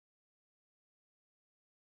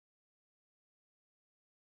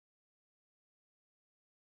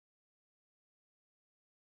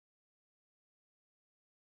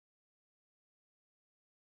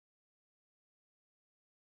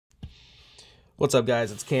What's up,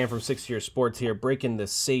 guys? It's Cam from 6 Year Sports here, breaking the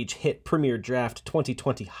Sage Hit Premier Draft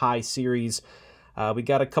 2020 High Series. We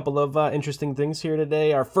got a couple of interesting things here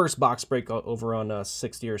today. Our first box break over on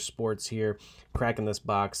 6 Year Sports here. Cracking this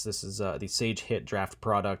box. This is the Sage Hit draft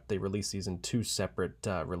product. They release these in two separate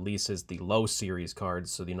releases. The low series cards,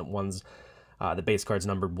 so the ones, the base cards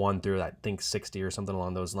numbered 1 through I think 60 or something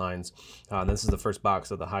along those lines. This is the first box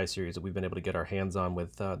of the high series that we've been able to get our hands on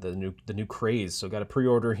with the new craze. So got a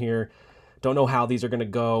pre-order here. Don't know how these are going to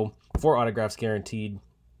go. 4 autographs guaranteed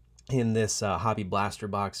in this Hobby Blaster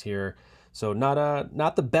box here. So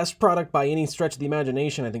not the best product by any stretch of the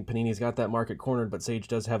imagination. I think Panini's got that market cornered, but Sage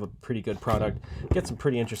does have a pretty good product. Get some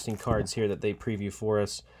pretty interesting cards here that they preview for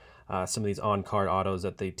us. Some of these on-card autos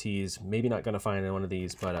that they tease. Maybe not going to find one of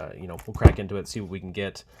these, but we'll crack into it, see what we can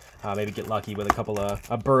get. Maybe get lucky with a couple of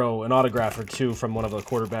a Burrow, an autograph or two from one of the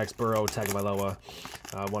quarterbacks, Burrow, Tagovailoa,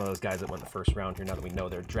 one of those guys that went the first round here. Now that we know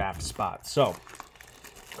their draft spot, so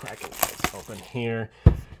cracking this open here.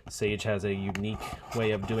 Sage has a unique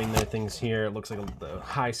way of doing their things here. It looks like the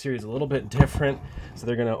high series a little bit different. So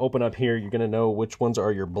they're going to open up here. You're going to know which ones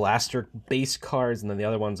are your blaster base cards, and then the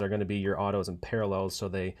other ones are going to be your autos and parallels. So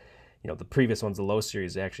they, the previous ones, the low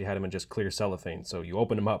series, they actually had them in just clear cellophane. So you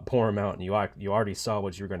open them up, pour them out, and you already saw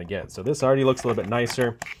what you were going to get. So this already looks a little bit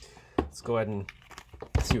nicer. Let's go ahead and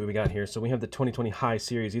see what we got here. So we have the 2020 High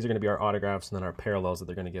Series. These are going to be our autographs and then our parallels that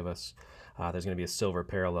they're going to give us. There's going to be a silver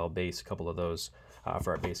parallel base, a couple of those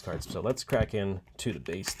for our base cards. So let's crack in to the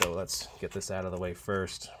base, though. Let's get this out of the way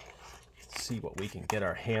first. See what we can get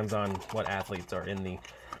our hands on, what athletes are in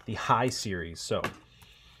the High Series. So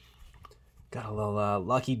got a little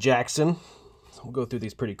Lucky Jackson. So we'll go through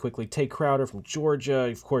these pretty quickly. Tay Crowder from Georgia.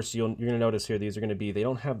 Of course, you're going to notice here these are going to be, they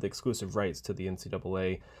don't have the exclusive rights to the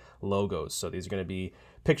NCAA logos. So these are going to be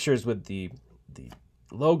pictures with the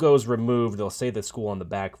logos removed. They'll say the school on the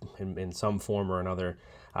back in some form or another,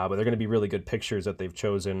 but they're going to be really good pictures that they've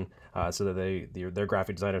chosen so that their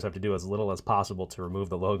graphic designers have to do as little as possible to remove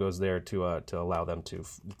the logos there to allow them to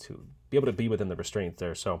be able to be within the restraints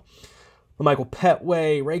there. So Michael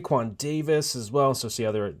Petway, Raekwon Davis as well. So see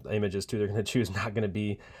other images too. They're going to choose not going to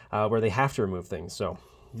be where they have to remove things. So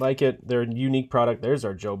like it, they're a unique product. There's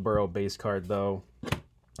our Joe Burrow base card though.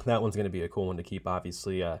 That one's going to be a cool one to keep,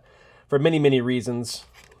 obviously, for many reasons.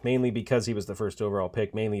 Mainly because he was the first overall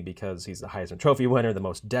pick, mainly because he's the Heisman Trophy winner, the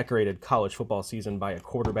most decorated college football season by a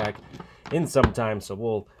quarterback in some time. So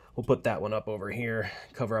we'll put that one up over here,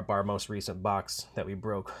 cover up our most recent box that we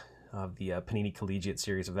broke of the Panini Collegiate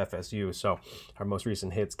Series of FSU. So our most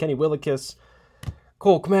recent hits: Kenny Willekes,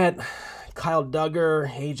 Cole Kmet, Kyle Duggar,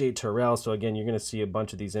 AJ Terrell. So again, you're going to see a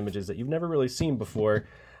bunch of these images that you've never really seen before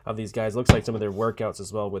of these guys. Looks like some of their workouts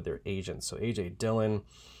as well with their agents. So AJ Dillon,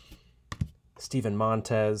 Steven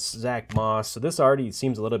Montez, Zach Moss. So this already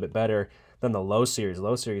seems a little bit better than the low series.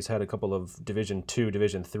 Low series had a couple of Division II,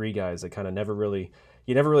 Division III guys that kind of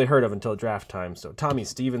you never really heard of until draft time. So Tommy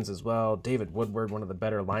Stevens as well, David Woodward, one of the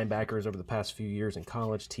better linebackers over the past few years in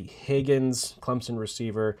college, T. Higgins, Clemson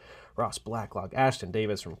receiver, Ross Blacklock, Ashton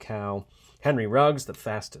Davis from Cal, Henry Ruggs, the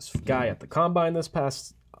fastest guy at the combine this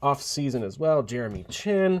past off-season as well, Jeremy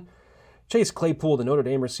Chin, Chase Claypool, the Notre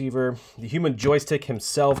Dame receiver, the human joystick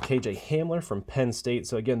himself, KJ Hamler from Penn State.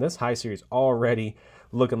 So again, this high series already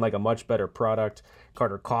looking like a much better product.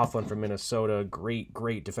 Carter Coughlin from Minnesota,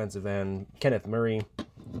 great defensive end. Kenneth Murray,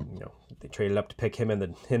 they traded up to pick him in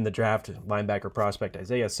the draft, linebacker prospect.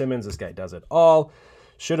 Isaiah Simmons, this guy does it all.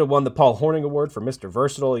 Should have won the Paul Hornung Award for Mr.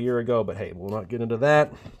 Versatile a year ago, but hey, we'll not get into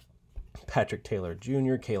that. Patrick Taylor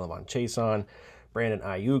Jr., K'Lavon Chaisson, Brandon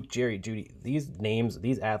Ayuk, Jerry Jeudy. These names,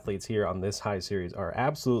 these athletes here on this high series are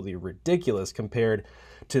absolutely ridiculous compared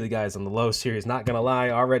to the guys on the low series. Not going to lie,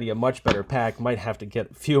 already a much better pack. Might have to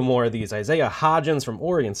get a few more of these. Isaiah Hodgins from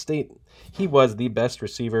Oregon State. He was the best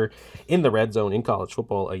receiver in the red zone in college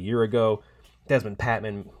football a year ago. Desmond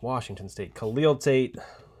Patman, Washington State. Khalil Tate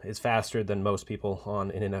is faster than most people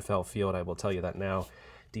on an NFL field. I will tell you that now.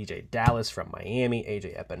 DJ Dallas from Miami.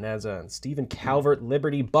 AJ Epineza and Stephen Calvert,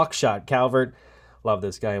 Liberty. Buckshot Calvert. Love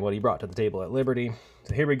this guy and what he brought to the table at Liberty.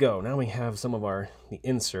 So here we go. Now we have some of the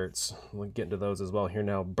inserts. We'll get into those as well here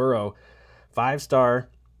now. Burrow, 5-star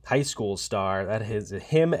high school star. That is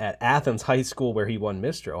him at Athens High School where he won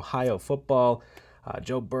Mr. Ohio football.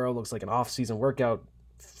 Joe Burrow looks like an off-season workout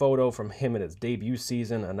photo from him in his debut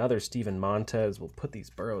season. Another Steven Montez. We'll put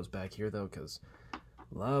these Burrows back here though because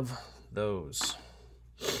love those.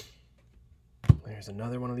 There's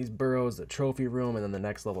another one of these Burrows, the trophy room, and then the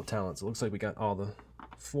next level talent. So it looks like we got all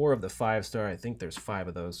 4 of the 5-star. I think there's 5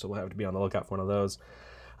 of those, so we'll have to be on the lookout for one of those.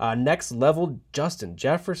 Next level, Justin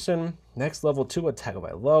Jefferson. Next level, Tua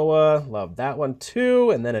Tagovailoa. Love that one too.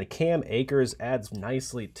 And then a Cam Akers adds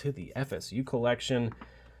nicely to the FSU collection.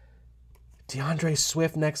 DeAndre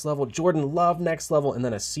Swift next level, Jordan Love next level, and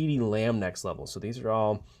then a CeeDee Lamb next level. So these are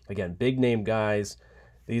all, again, big name guys.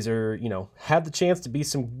 These are, have the chance to be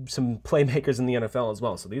some playmakers in the NFL as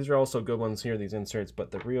well. So these are also good ones here, these inserts.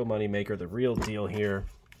 But the real money maker, the real deal here,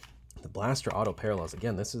 the Blaster Auto Parallels.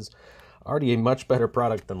 Again, this is already a much better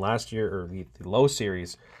product than last year, or the low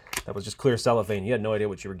series. That was just clear cellophane. You had no idea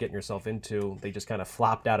what you were getting yourself into. They just kind of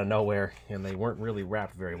flopped out of nowhere, and they weren't really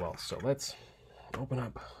wrapped very well. So let's open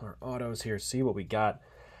up our autos here, see what we got.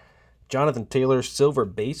 Jonathan Taylor Silver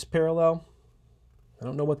Base Parallel. I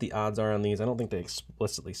don't know what the odds are on these. I don't think they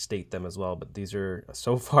explicitly state them as well, but these are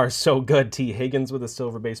so far so good. T. Higgins with a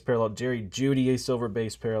Silver Base Parallel. Jerry Jeudy, a Silver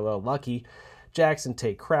Base Parallel. Lucky Jackson,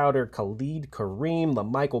 Tay Crowder, Khalid Kareem,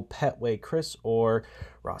 LaMichael Petway, Chris Orr,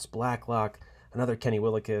 Ross Blacklock, another Kenny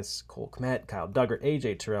Willekes, Cole Kmet, Kyle Duggar,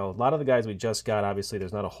 AJ Terrell. A lot of the guys we just got, obviously,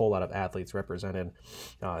 there's not a whole lot of athletes represented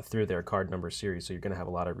through their card number series, so you're going to have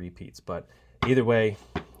a lot of repeats. But either way,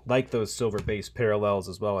 like those Silver Base Parallels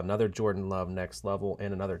as well. Another Jordan Love next level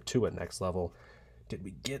and another Tua next level. Did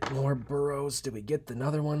we get more Burrows? Did we get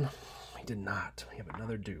another one? We did not. We have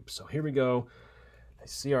another dupe. So here we go. I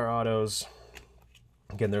see our autos.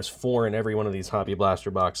 Again, there's 4 in every one of these Hobby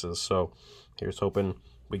Blaster boxes, so here's hoping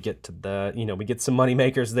we get to the, we get some money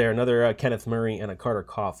makers there. Another Kenneth Murray and a Carter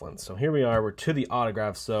Coughlin. So here we are. We're to the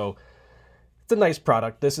autograph. So it's a nice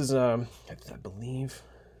product. This is, I believe,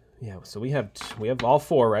 yeah. So we have all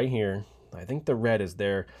 4 right here. I think the red is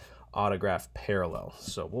their autograph parallel.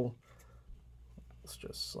 So let's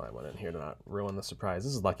just slide one in here to not ruin the surprise.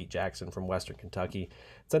 This is Lucky Jackson from Western Kentucky.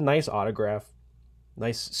 It's a nice autograph.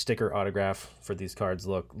 Nice sticker autograph for these cards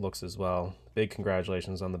looks as well. Big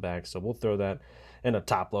congratulations on the back. So we'll throw that in a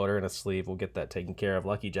top loader and a sleeve. We'll get that taken care of.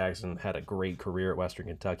 Lucky Jackson had a great career at Western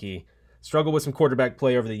Kentucky. Struggled with some quarterback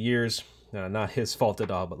play over the years. Not his fault at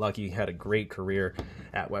all, but Lucky had a great career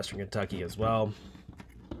at Western Kentucky as well.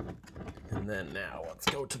 And then now let's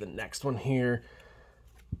go to the next one here.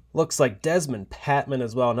 Looks like Desmond Patman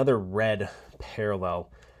as well. Another red parallel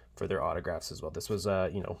for their autographs as well. This was,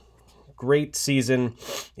 great season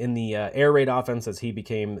in the air raid offense as he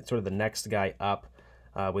became sort of the next guy up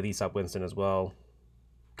with Aesop Winston as well.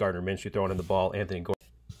 Gardner Minshew throwing in the ball. Anthony Gordon.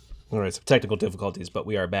 All right, some technical difficulties, but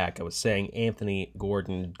we are back. I was saying Anthony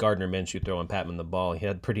Gordon, Gardner Minshew throwing Patman the ball. He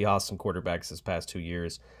had pretty awesome quarterbacks this past 2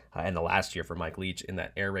 years and the last year for Mike Leach in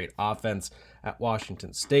that air raid offense at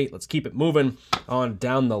Washington State. Let's keep it moving on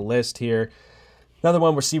down the list here. Another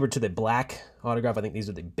one, we're to the black autograph. I think these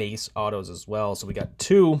are the base autos as well. So we got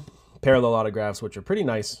 2 parallel autographs, which are pretty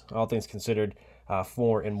nice, all things considered.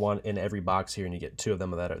 4 in 1 in every box here, and you get 2 of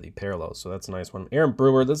them that are the parallels, so that's a nice one. Aaron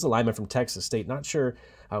Brewer, this is a lineman from Texas State. Not sure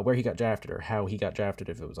where he got drafted or how he got drafted,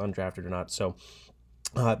 if it was undrafted or not. So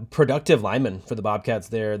productive lineman for the Bobcats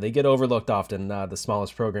there. They get overlooked often, the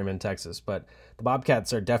smallest program in Texas, but the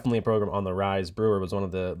Bobcats are definitely a program on the rise. Brewer was one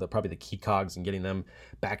of the probably the key cogs in getting them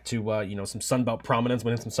back to some Sun Belt prominence,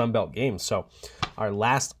 winning some Sun Belt games. So our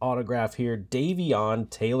last autograph here, Davion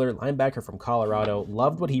Taylor, linebacker from Colorado.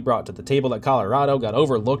 Loved what he brought to the table at Colorado. Got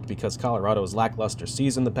overlooked because Colorado's lackluster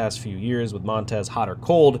season the past few years with Montez hot or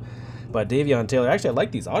cold. But Davion Taylor, actually I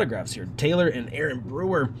like these autographs here. Taylor and Aaron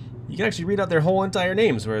Brewer. You can actually read out their whole entire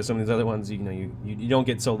names, whereas some of these other ones, you don't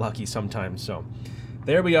get so lucky sometimes. So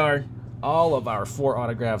there we are, all of our 4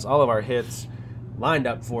 autographs, all of our hits lined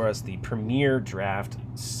up for us. The Premier Draft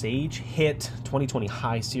Sage Hit 2020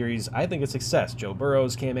 High Series. I think a success. Joe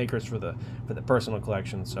Burrows, Cam Akers for the personal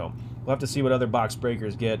collection. So we'll have to see what other box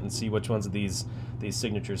breakers get and see which ones of these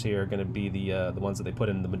signatures here are going to be the ones that they put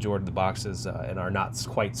in the majority of the boxes and are not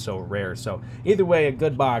quite so rare. So either way, a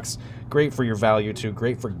good box, great for your value too,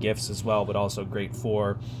 great for gifts as well, but also great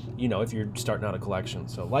for, if you're starting out a collection.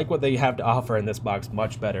 So like what they have to offer in this box,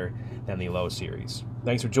 much better than the low series.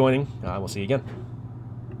 Thanks for joining. We'll see you again.